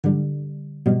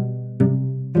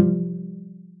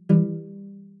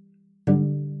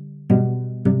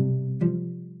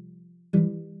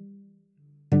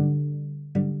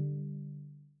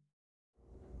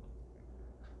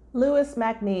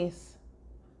Louis MacNeice.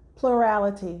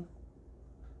 Plurality.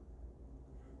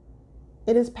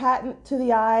 It is patent to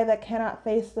the eye that cannot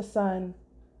face the sun.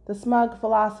 The smug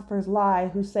philosophers lie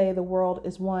who say the world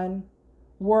is one.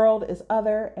 World is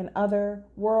other and other.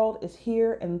 World is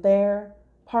here and there.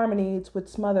 Parmenides would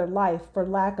smother life for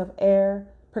lack of air,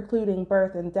 precluding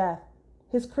birth and death.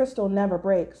 His crystal never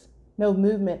breaks. No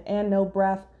movement and no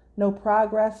breath. No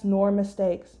progress nor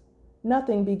mistakes.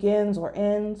 Nothing begins or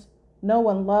ends. No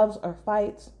one loves or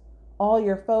fights. All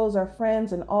your foes are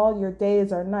friends and all your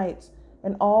days are nights.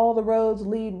 And all the roads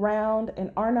lead round and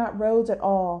are not roads at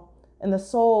all. And the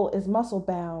soul is muscle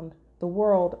bound, the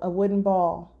world a wooden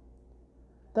ball.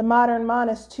 The modern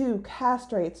monist too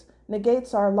castrates,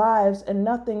 negates our lives, and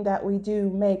nothing that we do,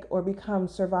 make, or become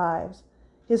survives.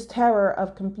 His terror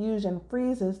of confusion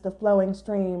freezes the flowing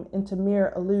stream into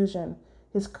mere illusion.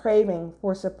 His craving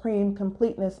for supreme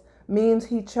completeness means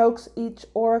he chokes each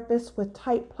orifice with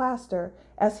tight plaster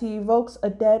as he evokes a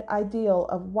dead ideal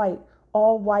of white,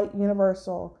 all-white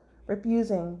universal,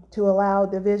 refusing to allow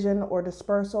division or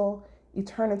dispersal.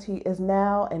 Eternity is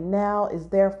now, and now is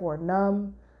therefore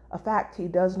numb, a fact he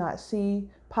does not see,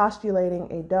 postulating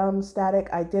a dumb, static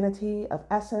identity of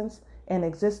essence and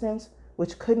existence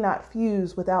which could not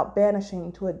fuse without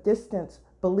banishing to a distance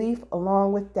belief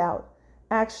along with doubt,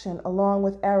 action along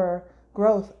with error,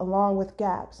 growth along with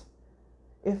gaps.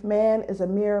 If man is a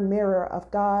mere mirror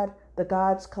of God, the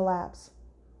gods collapse.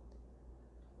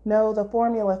 No, the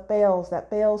formula fails that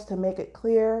fails to make it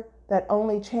clear that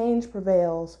only change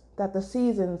prevails, that the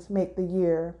seasons make the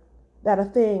year, that a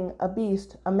thing, a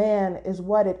beast, a man is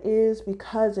what it is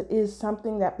because it is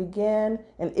something that began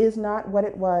and is not what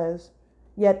it was,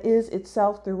 yet is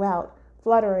itself throughout,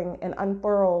 fluttering and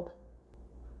unfurled,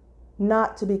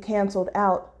 not to be canceled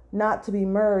out, not to be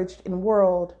merged in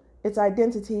world, its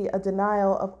identity a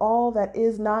denial of all that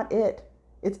is not it,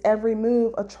 its every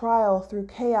move a trial through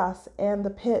chaos and the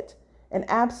pit, an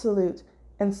absolute,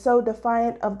 and so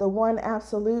defiant of the one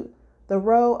absolute, the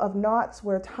row of naughts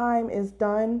where time is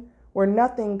done, where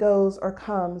nothing goes or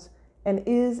comes, and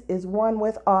is one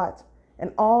with aught,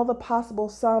 and all the possible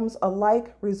sums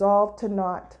alike resolved to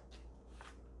naught.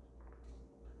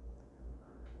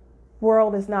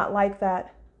 World is not like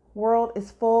that. World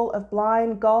is full of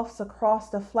blind gulfs across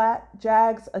the flat,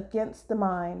 jags against the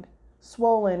mind,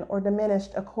 swollen or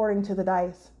diminished according to the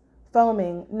dice,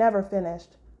 foaming, never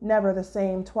finished, never the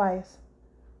same twice.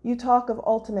 You talk of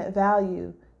ultimate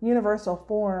value, universal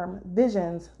form,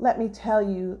 visions. Let me tell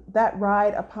you that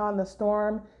ride upon the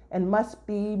storm and must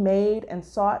be made and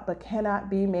sought but cannot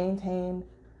be maintained,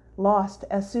 lost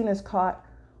as soon as caught,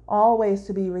 always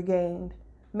to be regained,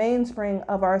 mainspring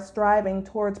of our striving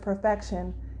towards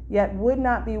perfection, yet would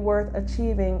not be worth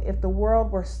achieving if the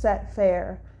world were set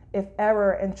fair, if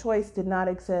error and choice did not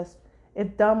exist,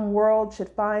 if dumb world should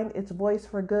find its voice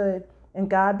for good and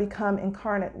God become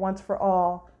incarnate once for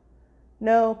all.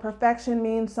 No, perfection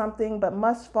means something but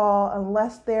must fall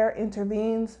unless there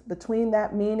intervenes between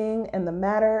that meaning and the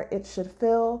matter it should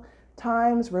fill,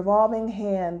 time's revolving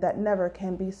hand that never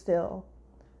can be still.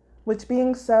 Which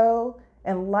being so,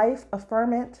 and life a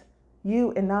ferment,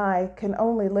 you and I can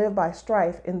only live by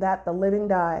strife in that the living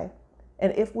die.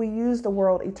 And if we use the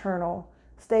world eternal,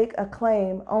 stake a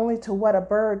claim only to what a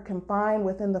bird can find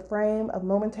within the frame of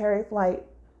momentary flight,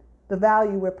 the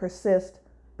value will persist,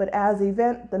 but as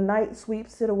event the night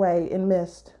sweeps it away in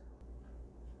mist.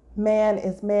 Man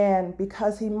is man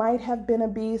because he might have been a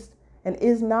beast and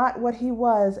is not what he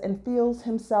was and feels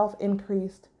himself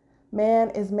increased. Man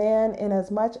is man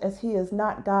inasmuch as he is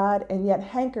not God and yet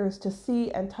hankers to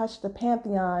see and touch the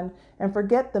pantheon and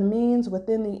forget the means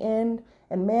within the end,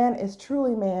 and man is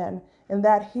truly man in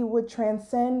that he would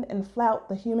transcend and flout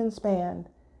the human span,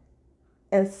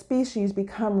 and species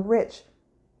become rich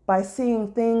by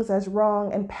seeing things as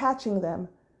wrong and patching them,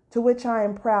 to which I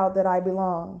am proud that I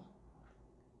belong.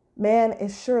 Man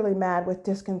is surely mad with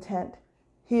discontent.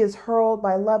 He is hurled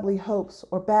by lovely hopes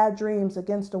or bad dreams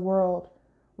against a world,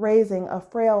 raising a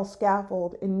frail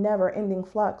scaffold in never-ending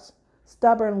flux,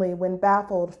 stubbornly when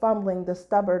baffled, fumbling the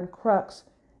stubborn crux,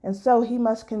 and so he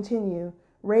must continue,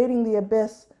 raiding the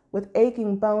abyss with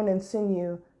aching bone and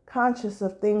sinew, conscious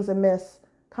of things amiss,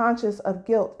 conscious of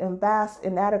guilt and vast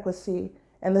inadequacy,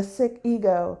 and the sick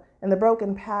ego, and the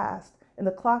broken past, and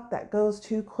the clock that goes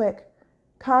too quick,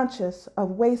 conscious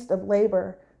of waste of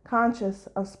labor, conscious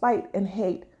of spite and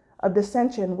hate, of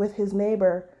dissension with his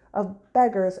neighbor, of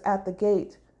beggars at the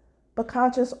gate, but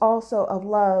conscious also of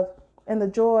love and the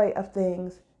joy of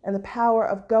things, and the power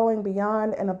of going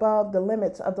beyond and above the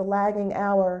limits of the lagging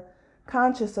hour,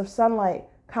 conscious of sunlight,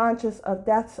 conscious of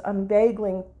death's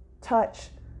unveiling touch,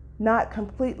 not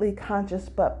completely conscious,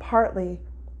 but partly,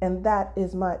 and that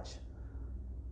is much.